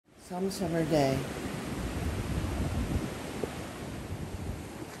some summer day.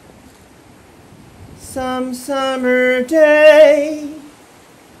 Some summer day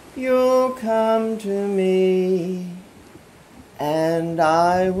you'll come to me, and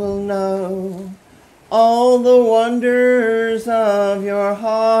I will know all the wonders of your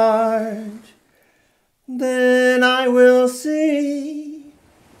heart. Then I will see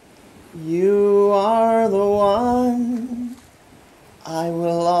you are the one I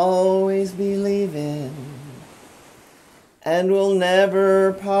will always believe in, and will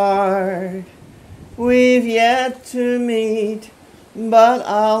never part. We've yet to meet, but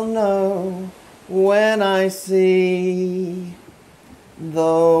I'll know when I see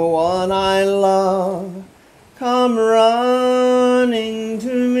the one I love come running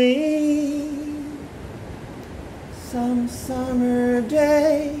to me. Some summer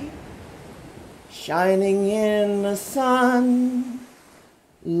day, shining in the sun,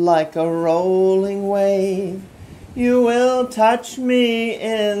 like a rolling wave, you will touch me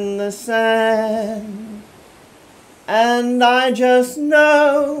in the sand. And I just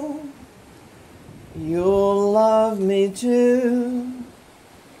know you'll love me too,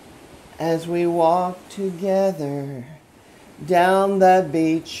 as we walk together down that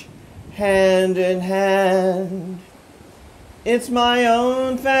beach, hand in hand. It's my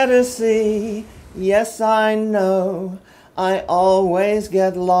own fantasy, yes I know, I always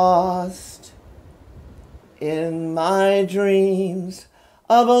get lost in my dreams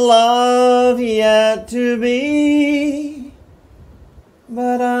of a love yet to be.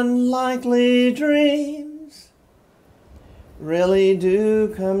 But unlikely dreams really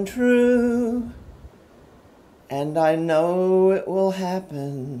do come true, and I know it will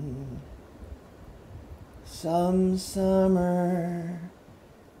happen some summer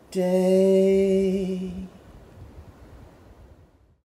day.